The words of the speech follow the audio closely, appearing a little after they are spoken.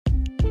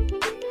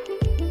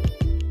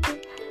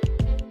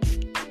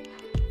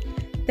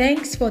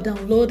Thanks for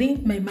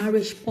downloading my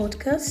marriage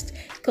podcast.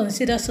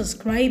 Consider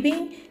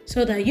subscribing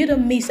so that you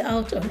don't miss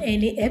out on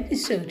any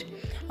episode.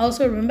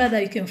 Also remember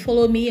that you can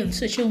follow me on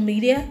social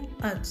media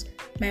at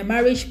my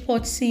marriage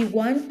pod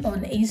C1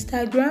 on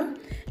Instagram.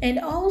 And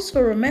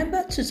also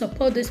remember to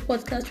support this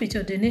podcast with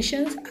your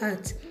donations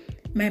at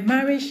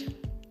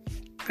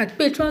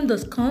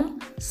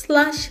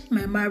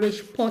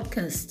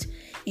patreon.com/mymarriagepodcast.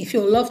 If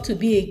you'd love to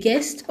be a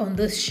guest on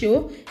this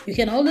show, you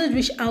can always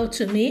reach out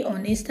to me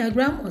on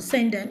Instagram or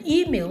send an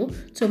email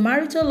to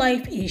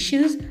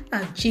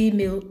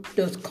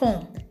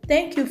maritallifeissues@gmail.com.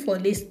 Thank you for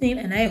listening,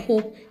 and I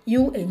hope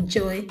you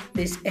enjoy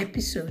this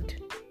episode.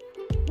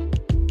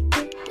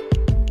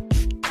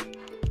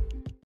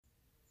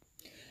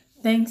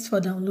 Thanks for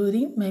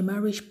downloading my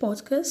marriage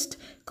podcast.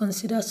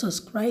 Consider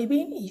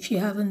subscribing if you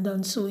haven't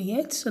done so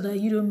yet so that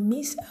you don't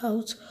miss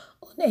out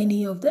on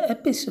any of the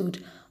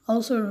episode.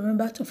 Also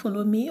remember to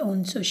follow me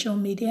on social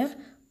media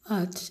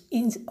on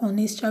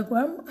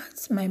Instagram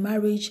at my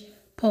marriage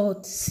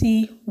pod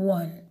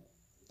C1.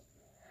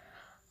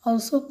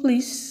 Also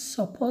please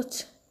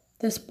support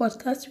this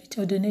podcast with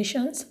your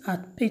donations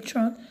at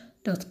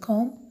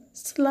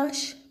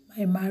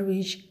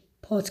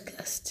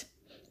patreon.com/mymarriagepodcast.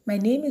 My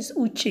name is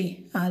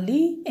Uche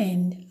Ali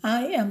and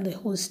I am the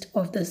host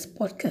of this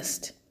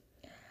podcast.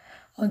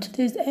 On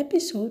today's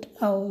episode,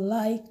 I would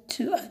like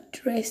to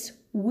address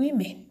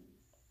women.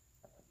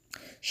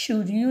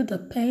 Should you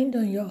depend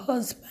on your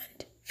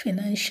husband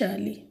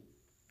financially?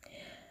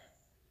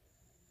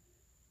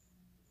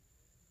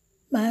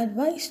 My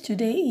advice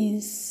today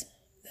is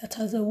that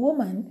as a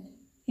woman,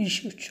 you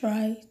should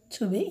try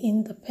to be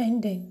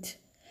independent.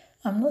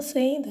 I'm not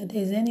saying that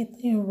there's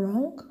anything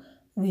wrong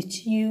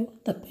with you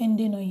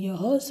depending on your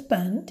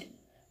husband,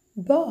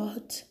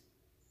 but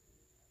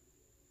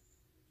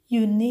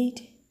you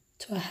need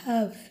to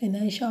have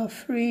financial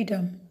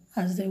freedom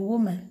as a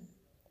woman.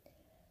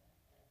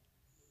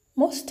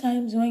 Most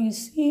times when you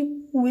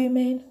see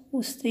women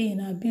who stay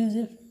in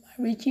abusive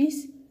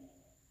marriages,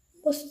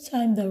 most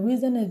times the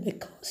reason is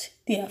because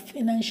they are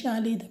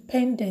financially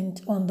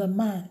dependent on the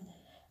man,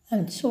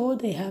 and so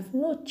they have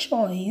no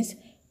choice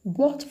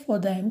but for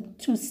them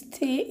to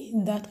stay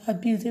in that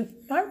abusive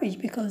marriage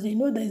because they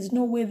know there is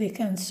no way they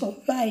can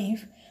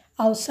survive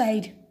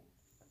outside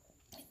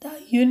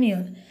that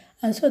union.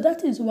 And so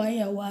that is why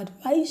I would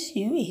advise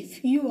you,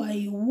 if you are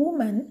a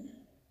woman,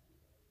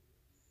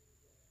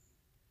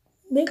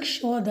 make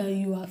sure that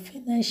you are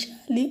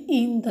financially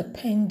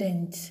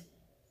independent.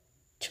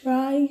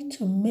 Try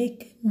to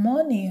make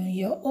money on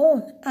your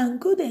own, and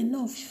good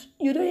enough.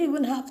 You don't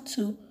even have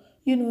to,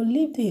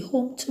 leave the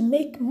home to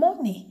make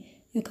money.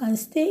 You can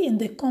stay in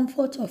the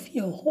comfort of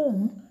your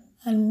home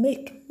and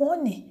make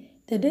money.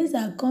 The days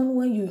are gone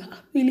when you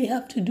really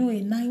have to do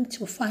a 9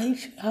 to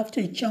 5. You have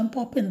to jump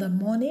up in the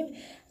morning,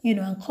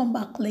 and come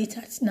back late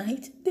at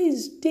night.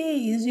 These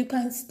days, you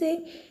can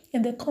stay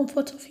in the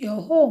comfort of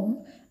your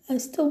home and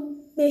still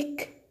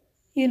make,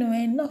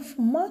 enough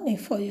money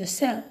for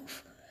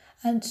yourself.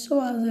 And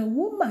so as a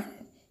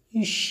woman,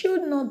 you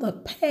should not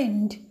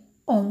depend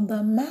on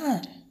the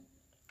man.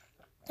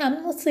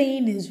 I'm not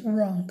saying it's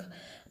wrong,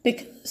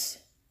 because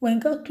when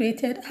God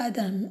created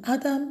Adam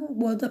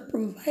was the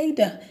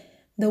provider.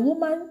 The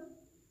woman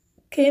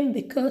came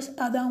because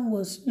Adam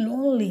was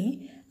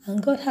lonely,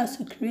 and God has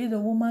to create a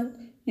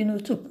woman,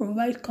 to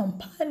provide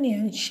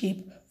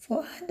companionship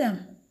for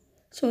Adam.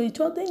 So it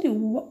wasn't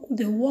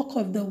the work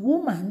of the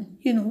woman,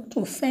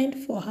 to fend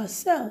for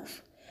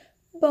herself.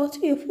 But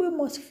if we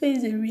must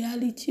face the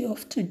reality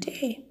of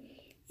today,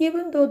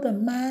 even though the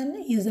man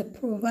is a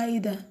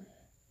provider,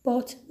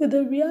 but with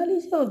the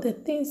reality of the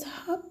things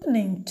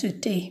happening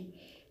today,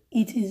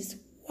 it is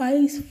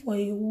wise for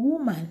a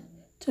woman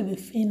to be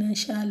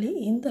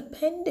financially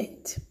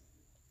independent.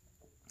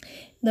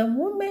 The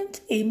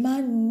moment a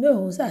man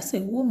knows as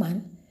a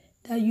woman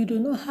that you do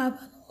not have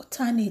an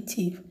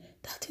alternative,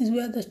 that is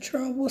where the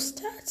trouble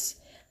starts.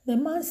 The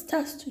man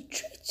starts to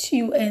treat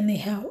you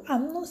anyhow.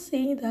 I'm not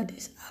saying that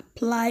this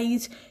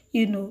applies,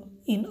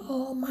 in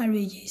all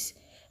marriages,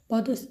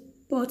 but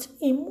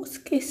in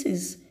most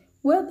cases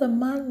where the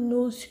man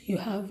knows you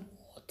have no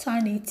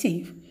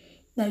alternative,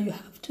 that you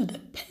have to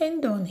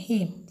depend on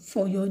him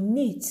for your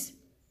needs,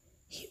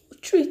 he will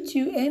treat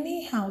you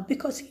anyhow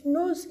because he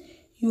knows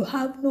you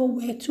have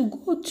nowhere to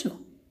go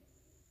to.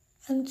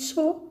 And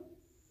so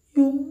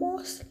you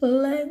must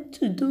learn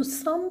to do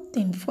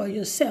something for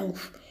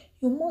yourself.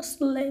 You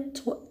must learn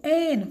to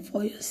earn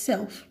for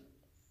yourself.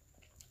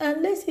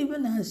 And let's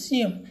even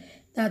assume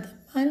that the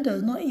man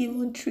does not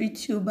even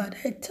treat you bad.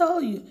 I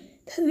tell you,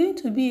 there's going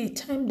to be a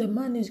time the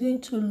man is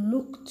going to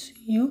look to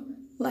you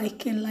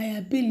like a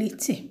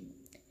liability.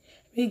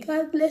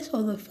 Regardless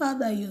of the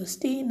fact that you're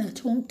staying at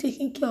home,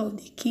 taking care of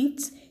the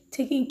kids,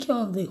 taking care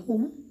of the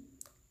home,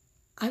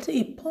 at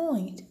a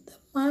point, the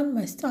man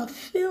might start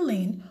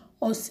feeling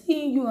or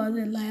seeing you as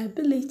a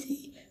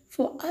liability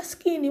for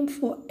asking him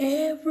for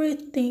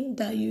everything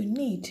that you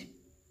need.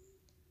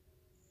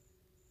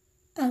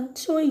 And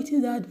so it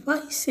is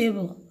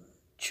advisable,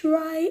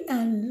 try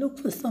and look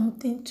for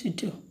something to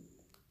do.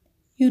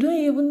 You don't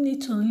even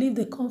need to leave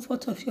the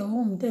comfort of your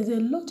home. There's a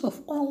lot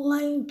of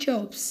online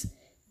jobs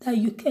that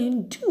you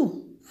can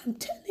do. I'm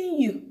telling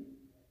you,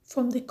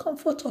 from the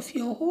comfort of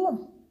your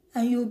home,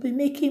 and you'll be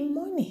making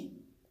money.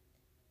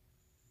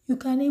 You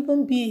can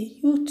even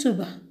be a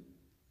YouTuber.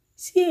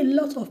 See a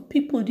lot of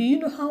people, do you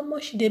know how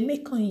much they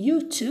make on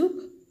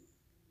YouTube?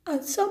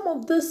 And some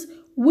of these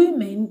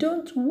women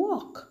don't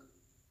work.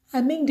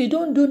 I mean, they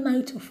don't do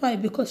 9 to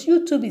 5 because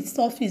YouTube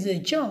itself is a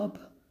job.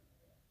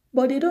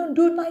 But they don't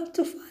do 9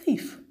 to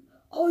 5.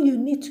 All you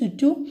need to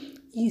do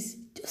is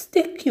just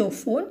take your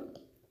phone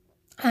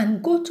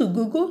and go to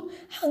Google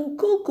and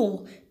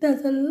Google.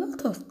 There's a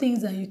lot of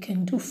things that you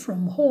can do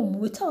from home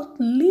without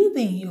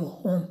leaving your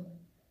home.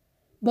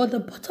 But the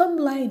bottom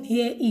line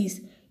here is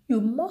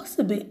you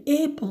must be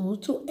able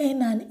to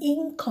earn an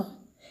income.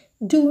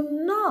 Do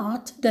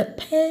not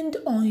depend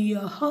on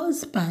your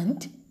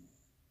husband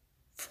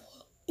for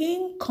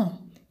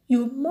income.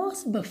 You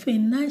must be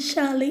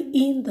financially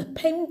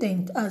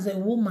independent as a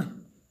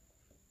woman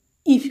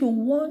if you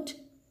want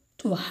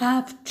to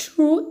have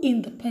true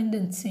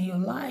independence in your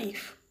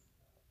life.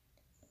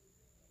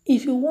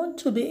 If you want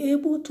to be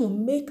able to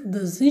make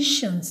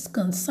decisions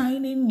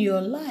concerning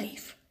your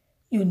life,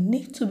 you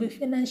need to be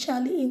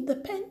financially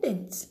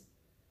independent.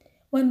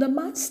 When the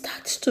man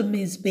starts to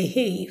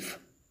misbehave,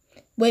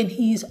 when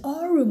he is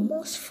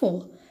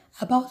unremorseful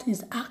about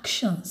his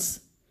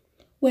actions,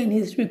 when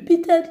he's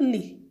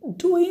repeatedly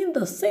doing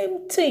the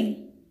same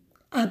thing,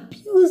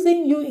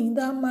 abusing you in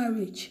that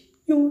marriage,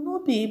 you will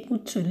not be able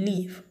to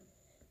live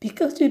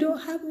because you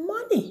don't have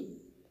money.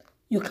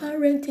 You can't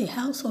rent a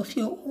house of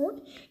your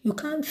own. You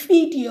can't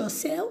feed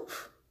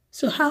yourself.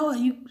 So how are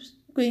you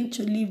going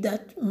to leave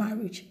that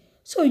marriage?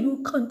 So you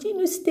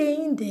continue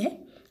staying there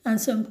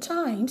and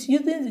sometimes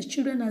using the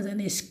children as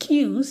an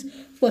excuse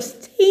for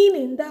staying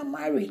in that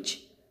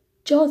marriage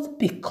just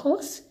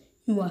because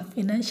you are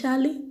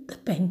financially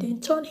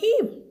dependent on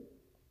him.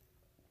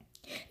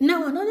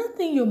 Now, another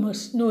thing you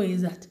must know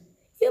is that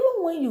even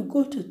when you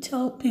go to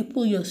tell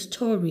people your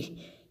story,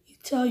 you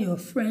tell your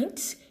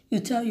friends, you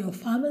tell your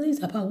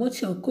families about what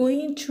you're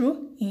going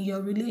through in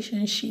your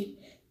relationship,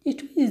 the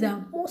truth is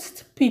that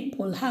most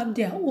people have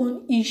their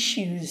own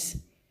issues.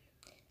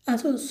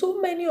 And so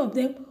many of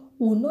them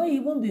will not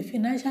even be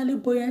financially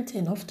buoyant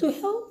enough to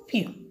help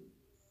you.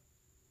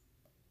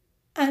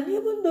 And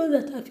even those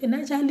that are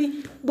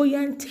financially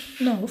buoyant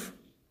enough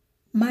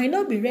might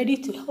not be ready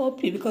to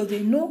help you because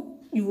they know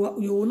you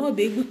will not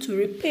be able to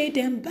repay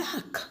them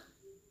back.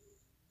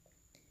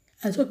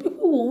 And so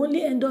people will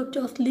only end up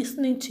just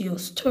listening to your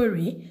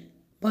story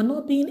but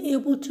not being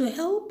able to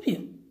help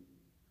you.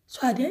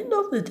 So at the end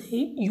of the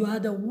day, you are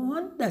the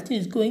one that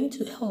is going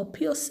to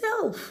help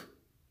yourself.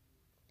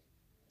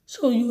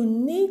 So you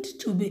need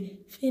to be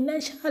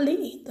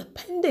financially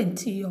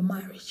independent in your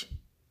marriage.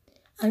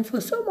 And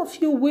for some of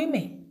you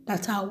women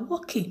that are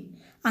working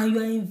and you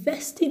are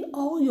investing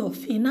all your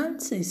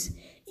finances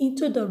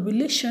into the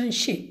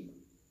relationship,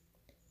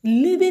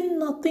 leaving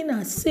nothing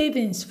as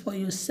savings for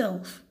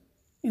yourself,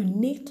 you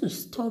need to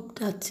stop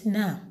that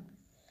now.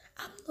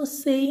 I'm not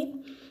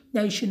saying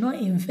that you should not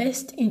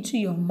invest into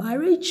your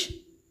marriage,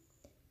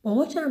 but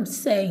what I'm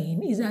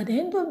saying is at the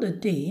end of the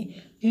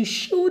day, you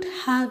should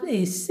have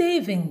a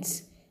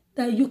savings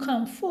that you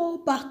can fall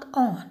back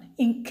on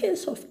in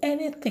case of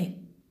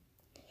anything.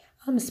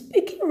 I'm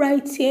speaking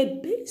right here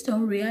based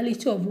on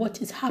reality of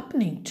what is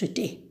happening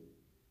today.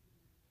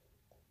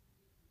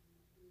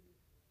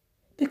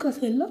 Because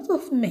a lot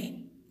of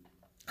men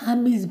are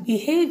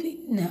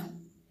misbehaving now.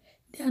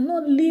 They are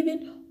not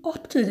living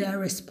up to their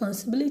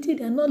responsibility.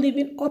 They are not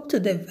living up to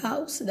the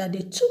vows that they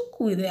took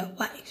with their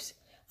wives.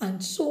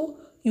 And so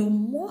you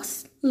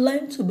must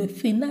learn to be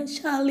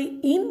financially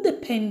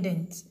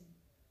independent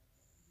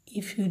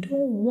if you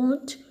don't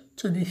want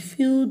to be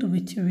filled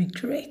with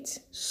regret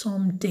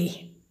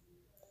someday.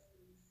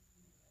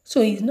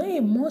 So it's not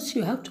a must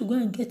you have to go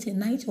and get a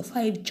 9 to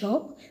 5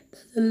 job.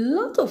 There's a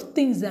lot of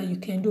things that you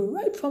can do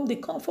right from the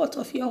comfort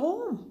of your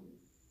home.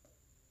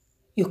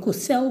 You could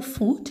sell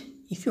food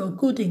if you're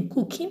good in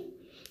cooking.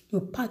 You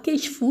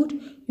package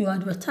food, you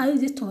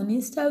advertise it on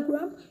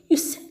Instagram, you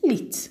sell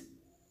it.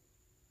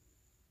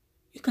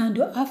 You can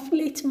do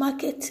affiliate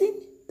marketing.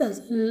 There's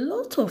a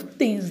lot of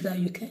things that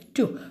you can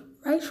do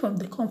right from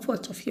the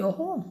comfort of your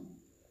home.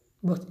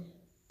 But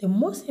the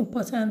most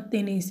important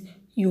thing is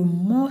you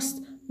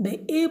must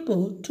be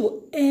able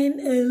to earn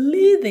a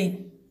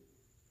living.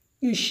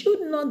 You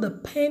should not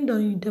depend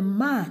on the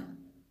man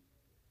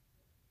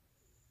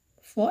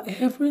for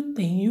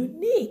everything you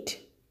need.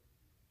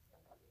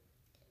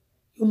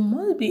 You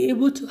must be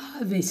able to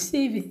have a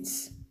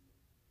savings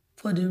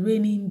for the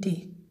raining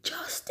day,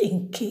 just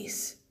in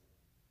case.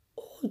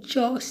 Oh,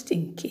 just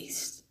in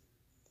case.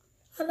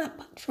 And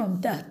apart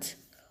from that,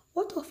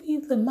 what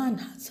if the man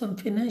has some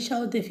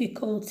financial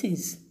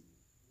difficulties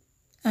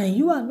and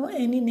you are not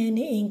earning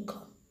any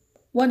income?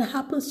 What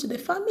happens to the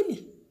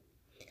family?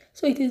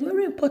 So it is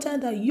very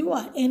important that you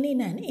are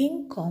earning an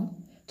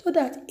income so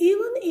that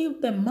even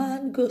if the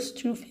man goes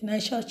through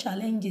financial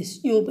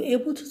challenges, you'll be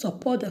able to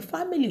support the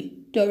family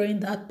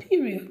during that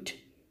period.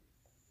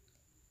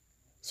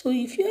 So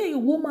if you're a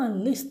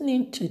woman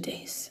listening to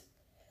this,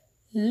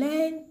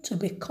 learn to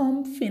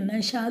become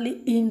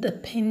financially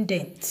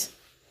independent.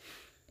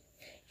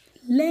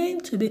 Learn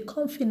to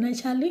become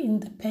financially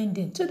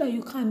independent so that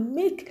you can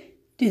make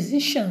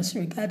decisions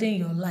regarding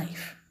your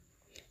life.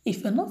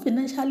 If you're not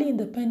financially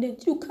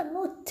independent, you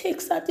cannot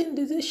take certain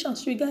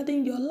decisions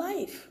regarding your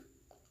life.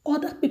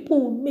 Other people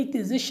will make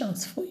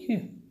decisions for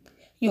you.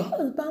 Your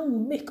husband will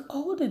make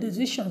all the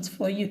decisions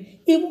for you,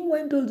 even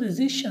when those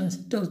decisions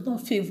does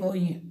not favor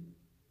you.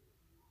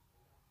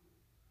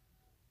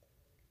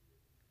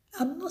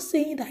 I'm not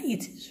saying that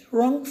it is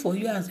wrong for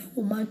you as a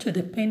woman to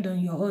depend on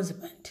your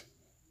husband.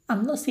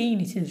 I'm not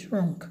saying it is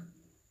wrong.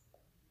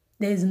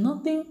 There is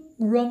nothing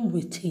wrong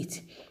with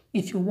it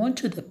if you want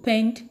to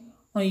depend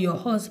on your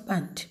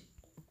husband.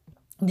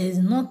 There is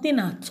nothing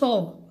at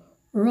all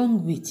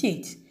wrong with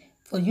it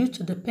for you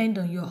to depend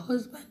on your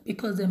husband,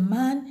 because the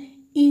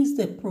man is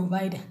the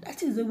provider.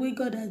 That is the way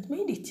God has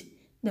made it.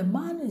 The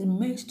man is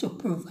meant to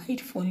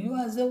provide for you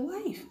as a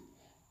wife.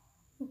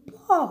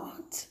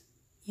 But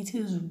it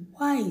is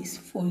wise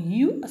for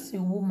you as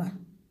a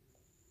woman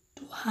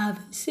to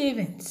have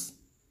savings.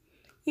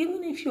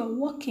 Even if you're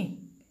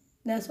working,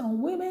 there are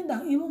some women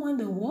that even when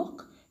they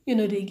work,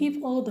 they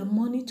give all the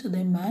money to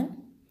the man,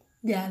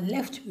 they are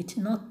left with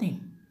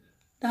nothing.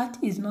 That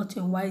is not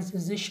a wise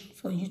decision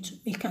for you to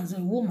make as a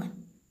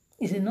woman.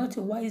 It is not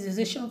a wise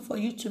decision for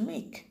you to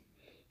make.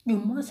 You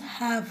must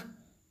have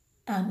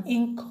an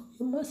income.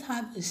 You must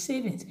have a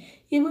savings.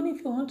 Even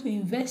if you want to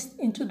invest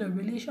into the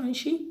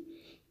relationship,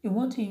 you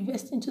want to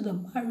invest into the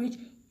marriage,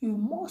 you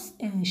must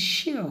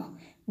ensure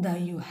that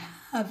you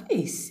have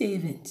a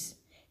savings.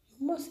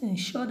 You must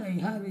ensure that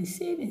you have a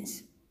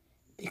savings,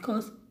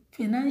 because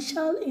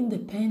financial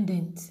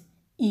independence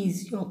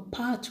is your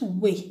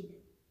pathway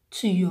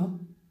to your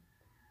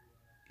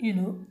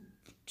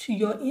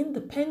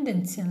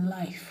independence in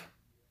life.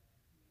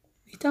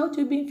 Without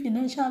you being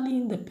financially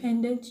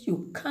independent,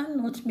 you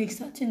cannot make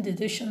certain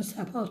decisions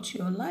about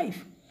your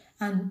life.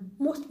 And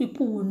most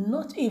people will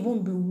not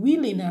even be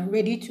willing and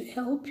ready to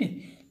help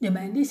you. They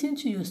might listen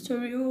to your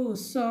story, oh,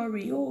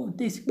 sorry, oh,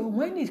 this. But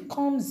when it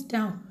comes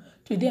down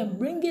to them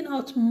bringing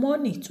out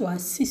money to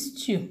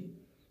assist you,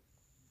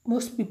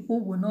 most people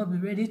will not be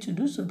ready to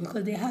do so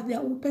because they have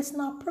their own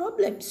personal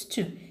problems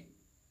too.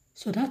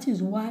 So that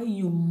is why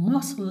you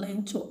must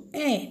learn to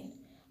earn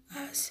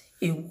as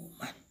a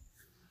woman.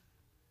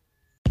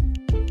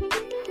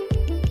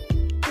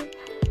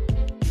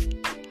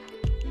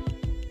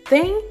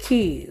 Thank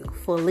you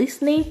for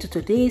listening to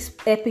today's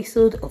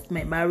episode of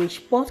my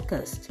marriage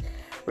podcast.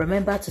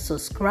 Remember to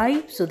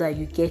subscribe so that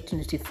you get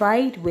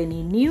notified when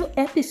a new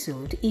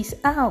episode is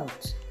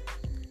out.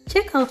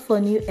 Check out for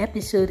a new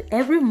episode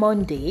every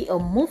Monday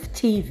on Move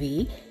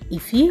TV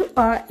if you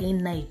are in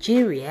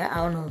Nigeria,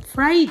 and on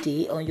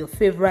Friday on your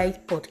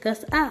favorite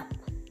podcast app.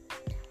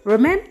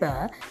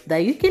 Remember that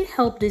you can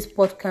help this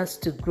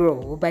podcast to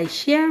grow by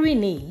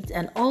sharing it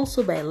and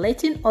also by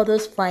letting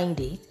others find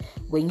it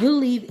when you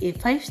leave a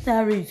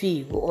 5-star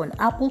review on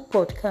Apple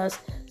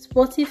Podcasts,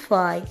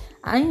 Spotify,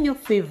 and your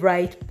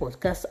favorite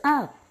podcast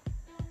app.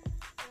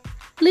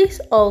 Please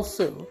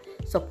also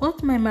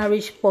support my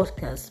marriage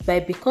podcast by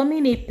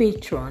becoming a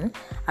patron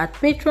at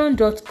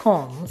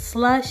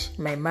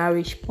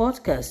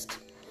patreon.com/mymarriagepodcast.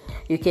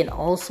 You can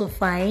also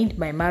find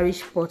my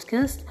marriage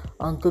podcast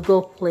on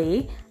Google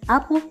Play,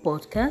 Apple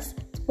Podcasts,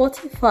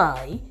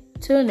 Spotify,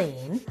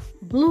 TuneIn,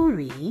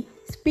 Blu-ray,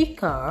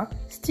 Speaker,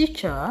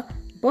 Stitcher,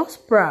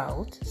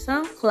 Buzzsprout,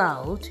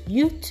 SoundCloud,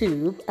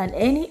 YouTube, and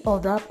any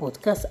other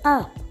podcast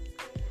app.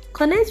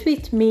 Connect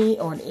with me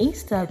on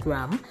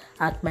Instagram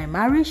at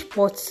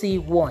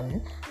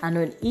mymarriagepotsy1 and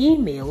on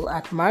email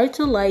at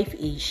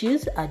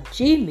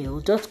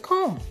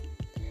maritallifeissues@gmail.com.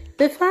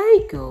 Before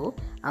I go,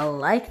 I would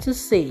like to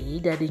say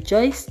that the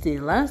joy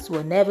stealers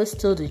will never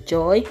steal the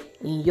joy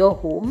in your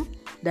home,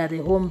 that the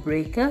home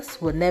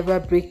breakers will never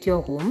break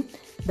your home,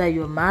 that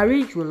your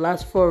marriage will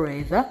last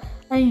forever,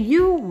 and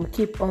you will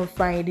keep on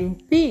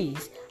finding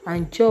peace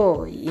and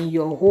joy in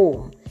your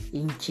home.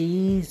 In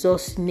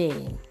Jesus'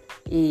 name,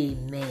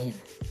 amen.